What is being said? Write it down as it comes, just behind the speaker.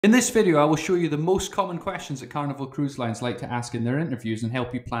In this video, I will show you the most common questions that Carnival Cruise Lines like to ask in their interviews and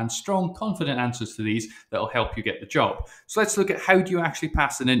help you plan strong, confident answers to these that will help you get the job. So let's look at how do you actually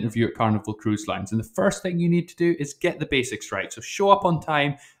pass an interview at Carnival Cruise Lines. And the first thing you need to do is get the basics right. So show up on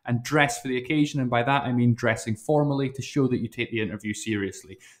time and dress for the occasion. And by that, I mean dressing formally to show that you take the interview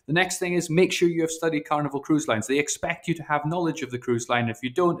seriously. The next thing is make sure you have studied Carnival Cruise Lines. They expect you to have knowledge of the cruise line. If you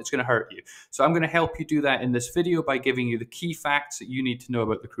don't, it's going to hurt you. So I'm going to help you do that in this video by giving you the key facts that you need to know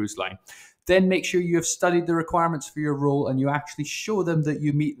about the cruise line. Then make sure you have studied the requirements for your role and you actually show them that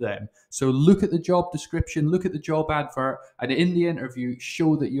you meet them. So look at the job description, look at the job advert, and in the interview,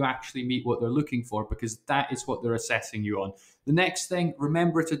 show that you actually meet what they're looking for, because that is what they're assessing you on. The next thing,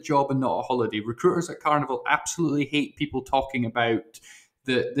 remember it's a job and not a holiday. Recruiters at Carnival absolutely hate people talking about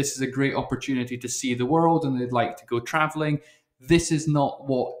that this is a great opportunity to see the world and they'd like to go traveling. This is not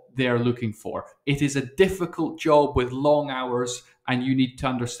what they're looking for. It is a difficult job with long hours, and you need to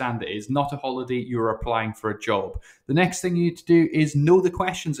understand that it is not a holiday. You're applying for a job. The next thing you need to do is know the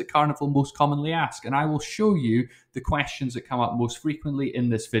questions that Carnival most commonly ask, and I will show you the questions that come up most frequently in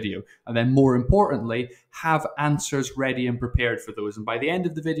this video. And then more importantly, have answers ready and prepared for those. And by the end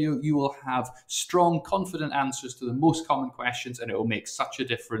of the video, you will have strong, confident answers to the most common questions, and it will make such a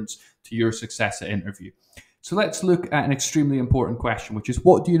difference to your success at interview. So let's look at an extremely important question, which is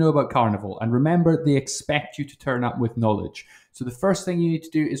what do you know about Carnival? And remember, they expect you to turn up with knowledge. So the first thing you need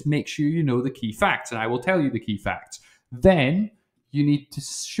to do is make sure you know the key facts, and I will tell you the key facts. Then you need to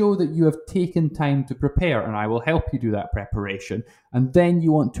show that you have taken time to prepare, and I will help you do that preparation. And then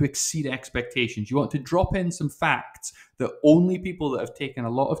you want to exceed expectations. You want to drop in some facts that only people that have taken a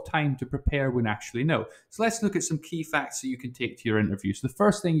lot of time to prepare would actually know. So let's look at some key facts that you can take to your interview. So the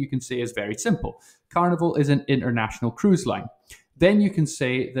first thing you can say is very simple. Carnival is an international cruise line. Then you can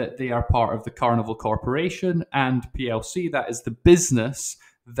say that they are part of the Carnival Corporation and PLC, that is the business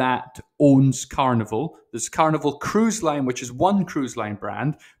that owns Carnival. There's Carnival Cruise Line, which is one cruise line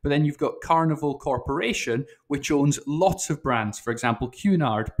brand, but then you've got Carnival Corporation, which owns lots of brands. For example,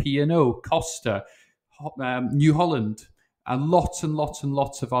 Cunard, P&O, Costa, New Holland, and lots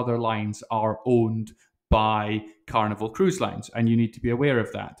of other lines are owned by Carnival Cruise Lines, and you need to be aware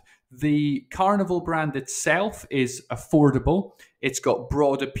of that. The Carnival brand itself is affordable. It's got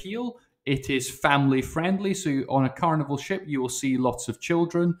broad appeal. It is family friendly. So on a Carnival ship, you will see lots of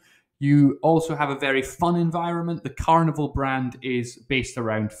children. You also have a very fun environment. The Carnival brand is based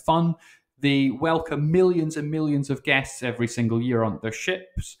around fun. They welcome millions and millions of guests every single year on their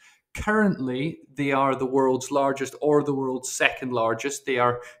ships. Currently, they are the world's largest or the world's second largest. They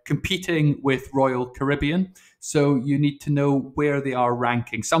are competing with Royal Caribbean. So you need to know where they are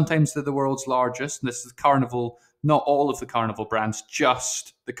ranking. Sometimes they're the world's largest. And this is Carnival, not all of the Carnival brands,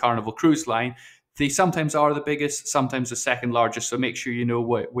 just the Carnival Cruise Line. They sometimes are the biggest, sometimes the second largest. So make sure you know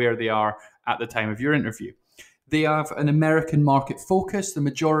where they are at the time of your interview. They have an American market focus. The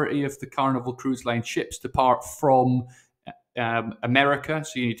majority of the Carnival Cruise Line ships depart from America,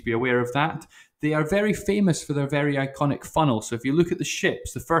 so you need to be aware of that. They are very famous for their very iconic funnel. So if you look at the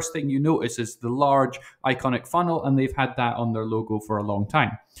ships, the first thing you notice is the large iconic funnel, and they've had that on their logo for a long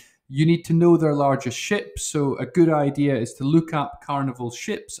time. You need to know their largest ships. So a good idea is to look up Carnival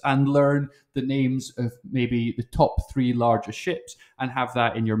ships and learn the names of maybe the top 3 largest ships and have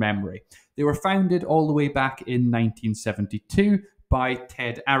that in your memory. They were founded all the way back in 1972 by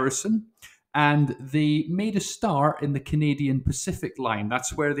Ted Arison. And they made a start in the Canadian Pacific line.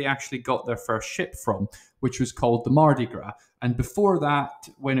 That's where they actually got their first ship from, which was called the Mardi Gras. And before that,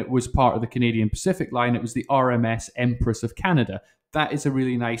 when it was part of the Canadian Pacific line, it was the RMS Empress of Canada. That is a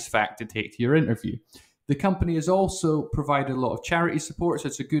really nice fact to take to your interview. The company has also provided a lot of charity support, so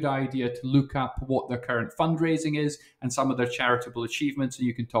it's a good idea to look up what their current fundraising is and some of their charitable achievements, and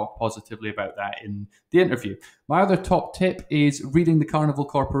you can talk positively about that in the interview. My other top tip is reading the Carnival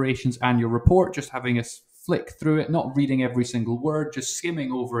Corporation's annual report, just having a flick through it, not reading every single word, just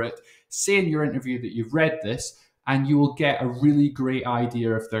skimming over it. Say in your interview that you've read this, and you will get a really great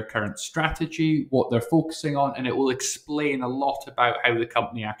idea of their current strategy, what they're focusing on, and it will explain a lot about how the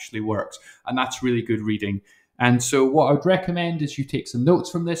company actually works. And that's really good reading. And so what I would recommend is you take some notes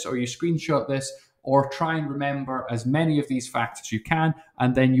from this, or you screenshot this, or try and remember as many of these facts as you can,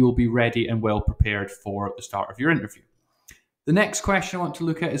 and then you'll be ready and well prepared for the start of your interview. The next question I want to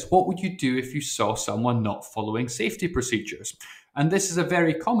look at is what would you do if you saw someone not following safety procedures? And this is a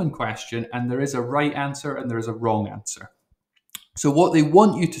very common question, and there is a right answer and there is a wrong answer. So what they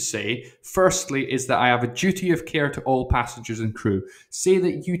want you to say, firstly, is that I have a duty of care to all passengers and crew. Say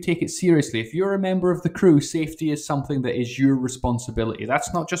that you take it seriously. If you're a member of the crew, safety is something that is your responsibility.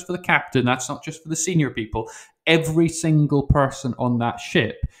 That's not just for the captain. That's not just for the senior people. Every single person on that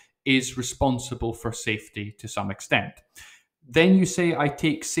ship is responsible for safety to some extent. Then you say, I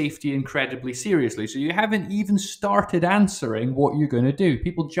take safety incredibly seriously. So you haven't even started answering what you're going to do.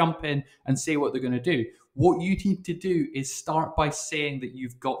 People jump in and say what they're going to do. What you need to do is start by saying that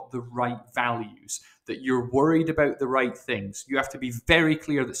you've got the right values, that you're worried about the right things. You have to be very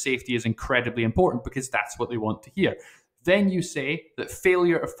clear that safety is incredibly important because that's what they want to hear. Then you say that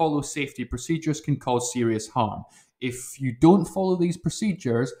failure to follow safety procedures can cause serious harm. If you don't follow these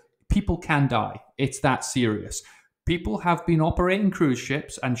procedures, people can die. It's that serious. People have been operating cruise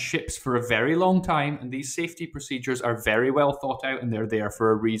ships and ships for a very long time, and these safety procedures are very well thought out and they're there for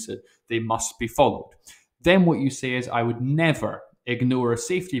a reason. They must be followed. Then what you say is, I would never ignore a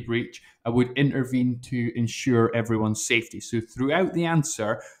safety breach. I would intervene to ensure everyone's safety. So throughout the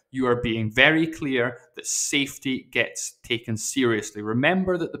answer, you are being very clear that safety gets taken seriously.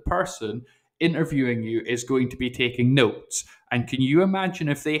 Remember that the person interviewing you is going to be taking notes. And can you imagine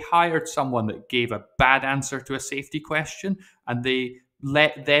if they hired someone that gave a bad answer to a safety question and they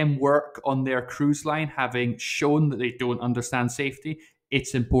let them work on their cruise line having shown that they don't understand safety?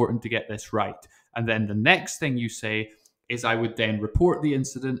 It's important to get this right. And then the next thing you say is, I would then report the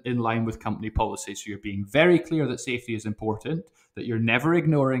incident in line with company policy. So you're being very clear that safety is important, that you're never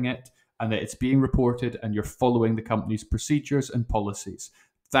ignoring it, and that it's being reported and you're following the company's procedures and policies.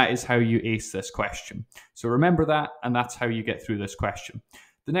 That is how you ace this question. So remember that, and that's how you get through this question.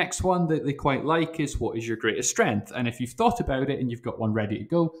 The next one that they quite like is, what is your greatest strength? And if you've thought about it and you've got one ready to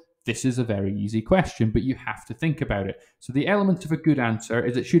go, this is a very easy question, but you have to think about it. So the element of a good answer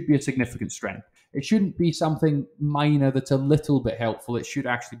is it should be a significant strength. It shouldn't be something minor that's a little bit helpful. It should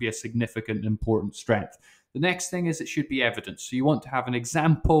actually be a significant, important strength. The next thing is it should be evidence. So you want to have an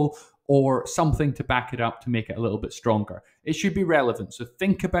example or something to back it up to make it a little bit stronger. It should be relevant. So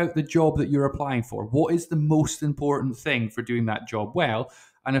think about the job that you're applying for. What is the most important thing for doing that job well?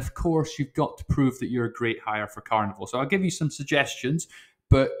 And of course, you've got to prove that you're a great hire for Carnival. So I'll give you some suggestions,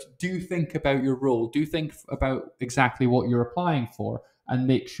 but do think about your role. Do think about exactly what you're applying for and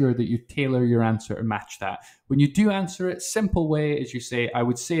make sure that you tailor your answer to match that. When you do answer it, simple way is you say, I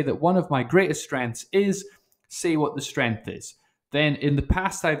would say that one of my greatest strengths is, say what the strength is. Then in the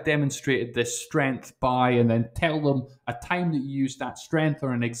past, I've demonstrated this strength by, and then tell them a time that you used that strength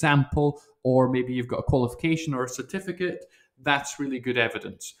or an example, or maybe you've got a qualification or a certificate. That's really good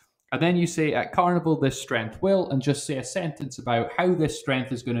evidence. And then you say, at Carnival, this strength will, and just say a sentence about how this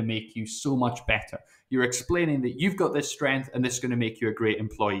strength is going to make you so much better. You're explaining that you've got this strength and this is going to make you a great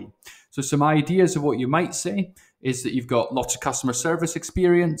employee. So some ideas of what you might say is that you've got lots of customer service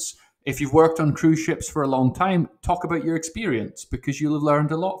experience. If you've worked on cruise ships for a long time, talk about your experience because you'll have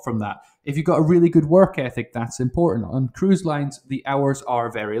learned a lot from that. If you've got a really good work ethic, that's important. On cruise lines, the hours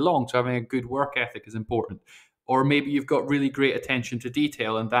are very long, so having a good work ethic is important. Or maybe you've got really great attention to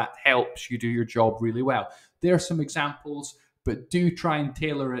detail and that helps you do your job really well. There are some examples, but do try and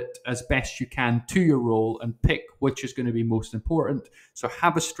tailor it as best you can to your role and pick which is going to be most important. So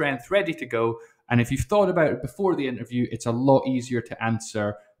have a strength ready to go. And if you've thought about it before the interview, it's a lot easier to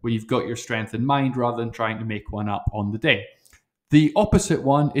answer when you've got your strength in mind rather than trying to make one up on the day. The opposite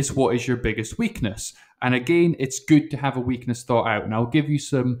one is, what is your biggest weakness? And again, it's good to have a weakness thought out. And I'll give you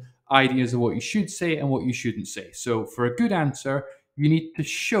some ideas of what you should say and what you shouldn't say. So for a good answer, you need to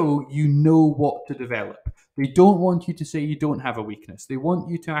show you know what to develop. They don't want you to say you don't have a weakness. They want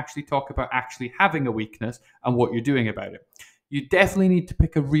you to actually talk about actually having a weakness and what you're doing about it. You definitely need to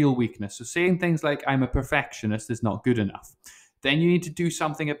pick a real weakness. So saying things like, I'm a perfectionist is not good enough. Then you need to do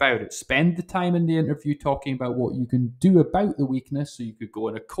something about it. Spend the time in the interview talking about what you can do about the weakness. So you could go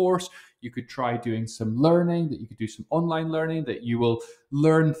on a course, you could try doing some learning, that you could do some online learning, that you will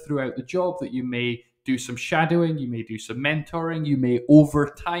learn throughout the job, that you may do some shadowing, you may do some mentoring, you may over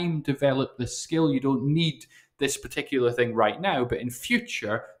time develop this skill. You don't need this particular thing right now, but in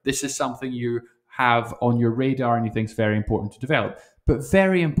future, this is something you have on your radar and you think is very important to develop. But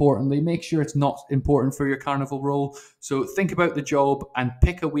very importantly, make sure it's not important for your Carnival role. So think about the job and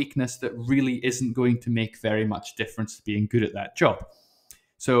pick a weakness that really isn't going to make very much difference to being good at that job.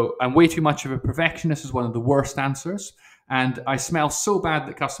 So I'm way too much of a perfectionist is one of the worst answers. And I smell so bad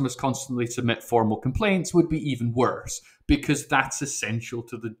that customers constantly submit formal complaints would be even worse, because that's essential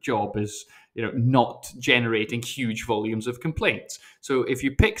to the job, is not generating huge volumes of complaints. So if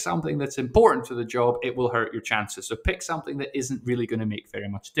you pick something that's important to the job, it will hurt your chances. So pick something that isn't really going to make very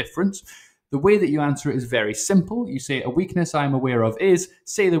much difference. The way that you answer it is very simple. You say, a weakness I'm aware of is,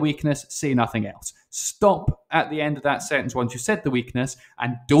 say the weakness, say nothing else. Stop at the end of that sentence once you said the weakness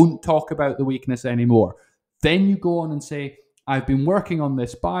and don't talk about the weakness anymore. Then you go on and say, I've been working on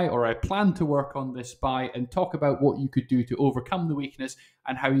this by, or I plan to work on this by, and talk about what you could do to overcome the weakness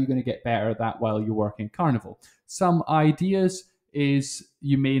and how you're going to get better at that while you're working at Carnival. Some ideas is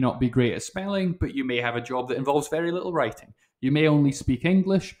you may not be great at spelling, but you may have a job that involves very little writing. You may only speak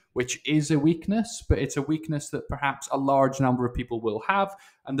English, which is a weakness, but it's a weakness that perhaps a large number of people will have,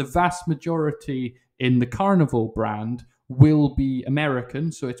 and the vast majority in the Carnival brand will be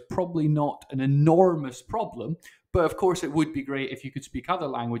American, so it's probably not an enormous problem. But of course, it would be great if you could speak other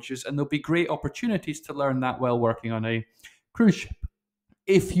languages, and there'll be great opportunities to learn that while working on a cruise ship.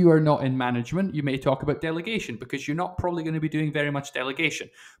 If you are not in management, you may talk about delegation, because you're not probably going to be doing very much delegation.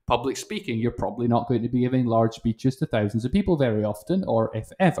 Public speaking, you're probably not going to be giving large speeches to thousands of people very often, or if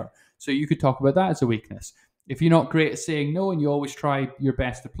ever. So you could talk about that as a weakness. If you're not great at saying no and you always try your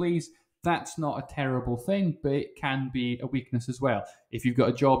best to please, that's not a terrible thing, but it can be a weakness as well. If you've got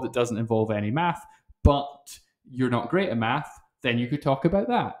a job that doesn't involve any math, but you're not great at math, then you could talk about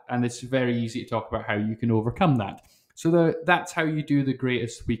that. And it's very easy to talk about how you can overcome that. So that's how you do the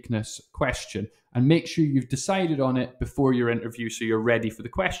greatest weakness question. And make sure you've decided on it before your interview so you're ready for the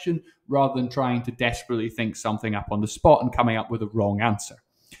question, rather than trying to desperately think something up on the spot and coming up with a wrong answer.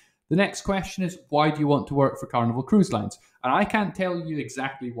 The next question is, why do you want to work for Carnival Cruise Lines? And I can't tell you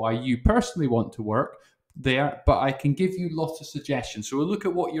exactly why you personally want to work there, but I can give you lots of suggestions. So we'll look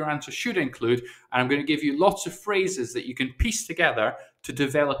at what your answer should include, and I'm going to give you lots of phrases that you can piece together to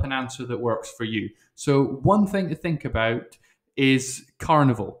develop an answer that works for you. So one thing to think about is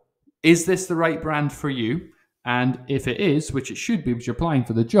Carnival. Is this the right brand for you? And if it is, which it should be because you're applying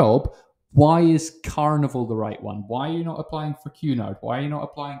for the job, why is Carnival the right one? Why are you not applying for Cunard? Why are you not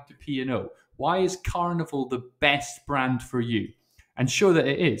applying to P&O? Why is Carnival the best brand for you? And show that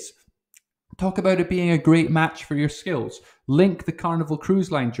it is. Talk about it being a great match for your skills. Link the Carnival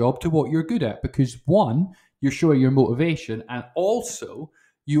Cruise Line job to what you're good at, because one, you're showing your motivation, and also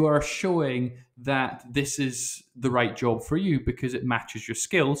you are showing that this is the right job for you because it matches your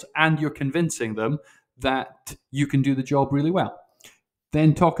skills, and you're convincing them that you can do the job really well.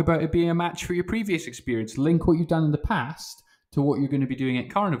 Then talk about it being a match for your previous experience. Link what you've done in the past to what you're going to be doing at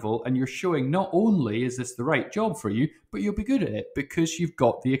Carnival, and you're showing not only is this the right job for you, but you'll be good at it because you've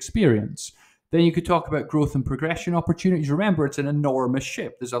got the experience. Then you could talk about growth and progression opportunities. Remember, it's an enormous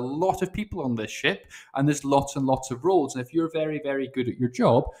ship. There's a lot of people on this ship, and there's lots and lots of roles. And if you're very, very good at your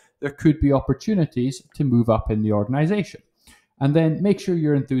job, there could be opportunities to move up in the organization. And then make sure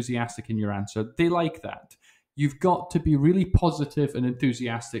you're enthusiastic in your answer. They like that. You've got to be really positive and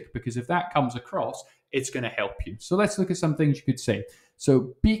enthusiastic, because if that comes across, it's going to help you. So let's look at some things you could say.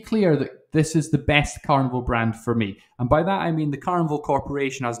 So be clear that this is the best Carnival brand for me. And by that, I mean the Carnival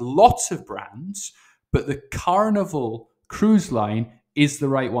Corporation has lots of brands, but the Carnival Cruise Line is the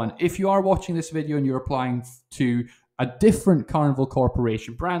right one. If you are watching this video and you're applying to a different Carnival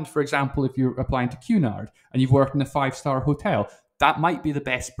Corporation brand, for example, if you're applying to Cunard and you've worked in a 5-star hotel, that might be the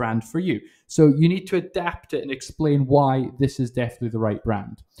best brand for you. So you need to adapt it and explain why this is definitely the right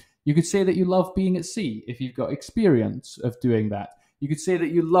brand. You could say that you love being at sea if you've got experience of doing that. You could say that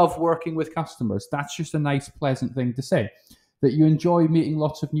you love working with customers. That's just a nice, pleasant thing to say. That you enjoy meeting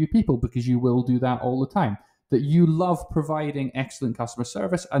lots of new people, because you will do that all the time. That you love providing excellent customer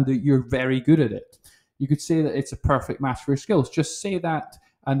service and that you're very good at it. You could say that it's a perfect match for your skills. Just say that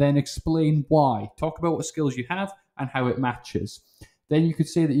and then explain why. Talk about what skills you have and how it matches. Then you could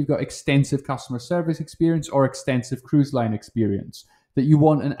say that you've got extensive customer service experience or extensive cruise line experience. That you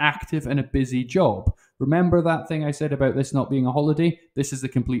want an active and a busy job. Remember that thing I said about this not being a holiday? This is the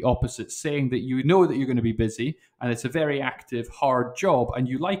complete opposite, saying that you know that you're going to be busy and it's a very active, hard job and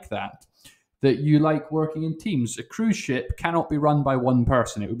you like that. That you like working in teams. A cruise ship cannot be run by one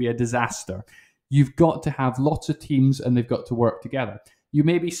person. It would be a disaster. You've got to have lots of teams and they've got to work together. You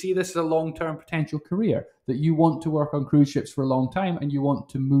maybe see this as a long-term potential career, that you want to work on cruise ships for a long time and you want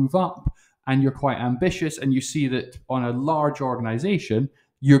to move up, and you're quite ambitious and you see that on a large organization,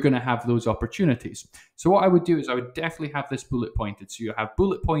 you're going to have those opportunities. So what I would do is I would definitely have this bullet pointed. So you have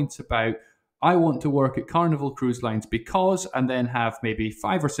bullet points about, I want to work at Carnival Cruise Lines because, and then have maybe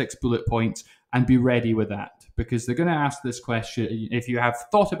 5 or 6 bullet points and be ready with that, because they're going to ask this question. If you have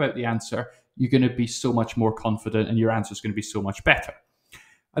thought about the answer, you're going to be so much more confident and your answer is going to be so much better.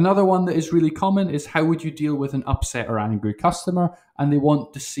 Another one that is really common is, how would you deal with an upset or angry customer? And they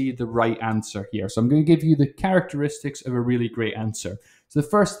want to see the right answer here. So I'm going to give you the characteristics of a really great answer. So the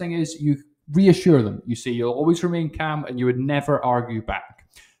first thing is you reassure them. You say you'll always remain calm and you would never argue back.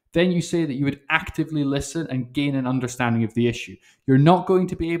 Then you say that you would actively listen and gain an understanding of the issue. You're not going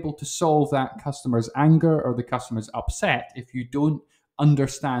to be able to solve that customer's anger or the customer's upset if you don't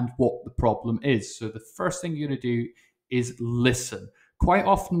understand what the problem is. So the first thing you're going to do is listen. Quite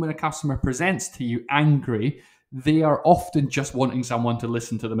often when a customer presents to you angry, they are often just wanting someone to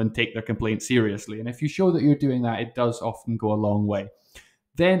listen to them and take their complaint seriously. And if you show that you're doing that, it does often go a long way.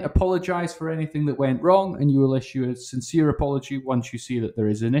 Then apologize for anything that went wrong, and you will issue a sincere apology once you see that there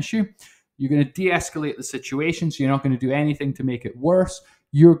is an issue. You're going to de-escalate the situation, so you're not going to do anything to make it worse.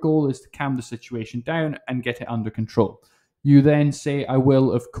 Your goal is to calm the situation down and get it under control. You then say, I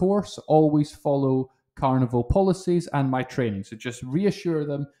will, of course, always follow Carnival policies and my training. So just reassure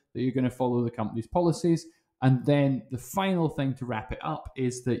them that you're going to follow the company's policies. And then the final thing to wrap it up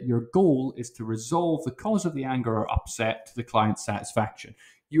is that your goal is to resolve the cause of the anger or upset to the client's satisfaction.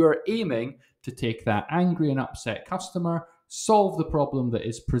 You are aiming to take that angry and upset customer, solve the problem that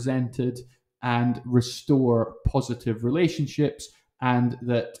is presented, and restore positive relationships, and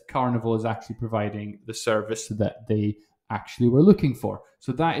that Carnival is actually providing the service that they actually were looking for.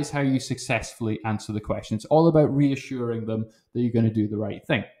 So that is how you successfully answer the question. It's all about reassuring them that you're going to do the right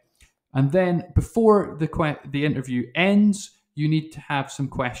thing. And then before the interview ends, you need to have some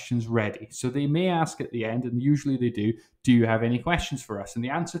questions ready. So they may ask at the end, and usually they do you have any questions for us? And the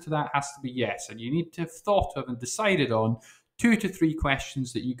answer to that has to be yes. And you need to have thought of and decided on 2 to 3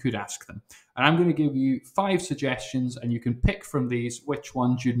 questions that you could ask them. And I'm going to give you 5 suggestions, and you can pick from these which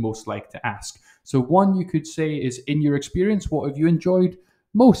ones you'd most like to ask. So one you could say is, in your experience, what have you enjoyed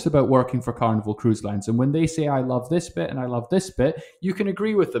most about working for Carnival Cruise Lines? And when they say, I love this bit and I love this bit, you can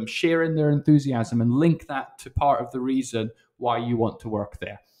agree with them, share in their enthusiasm, and link that to part of the reason why you want to work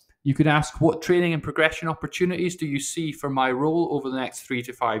there. You could ask, what training and progression opportunities do you see for my role over the next 3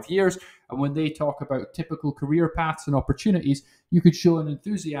 to 5 years? And when they talk about typical career paths and opportunities, you could show an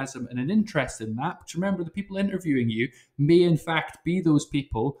enthusiasm and an interest in that. But remember, the people interviewing you may in fact be those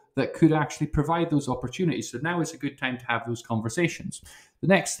people that could actually provide those opportunities. So now is a good time to have those conversations. The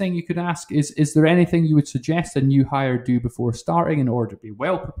next thing you could ask is there anything you would suggest a new hire do before starting in order to be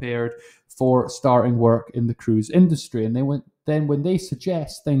well prepared for starting work in the cruise industry? And then when they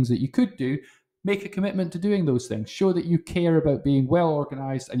suggest things that you could do, make a commitment to doing those things. Show that you care about being well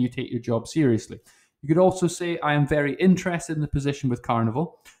organized and you take your job seriously. You could also say, I am very interested in the position with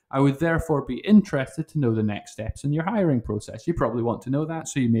Carnival. I would therefore be interested to know the next steps in your hiring process. You probably want to know that,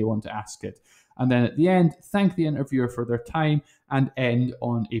 so you may want to ask it. And then at the end, thank the interviewer for their time and end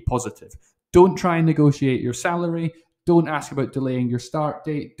on a positive. Don't try and negotiate your salary. Don't ask about delaying your start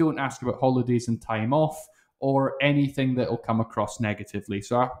date. Don't ask about holidays and time off, or anything that will come across negatively.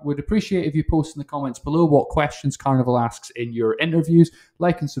 So I would appreciate if you post in the comments below what questions Carnival asks in your interviews.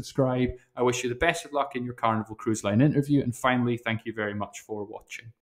 Like and subscribe. I wish you the best of luck in your Carnival Cruise Line interview. And finally, thank you very much for watching.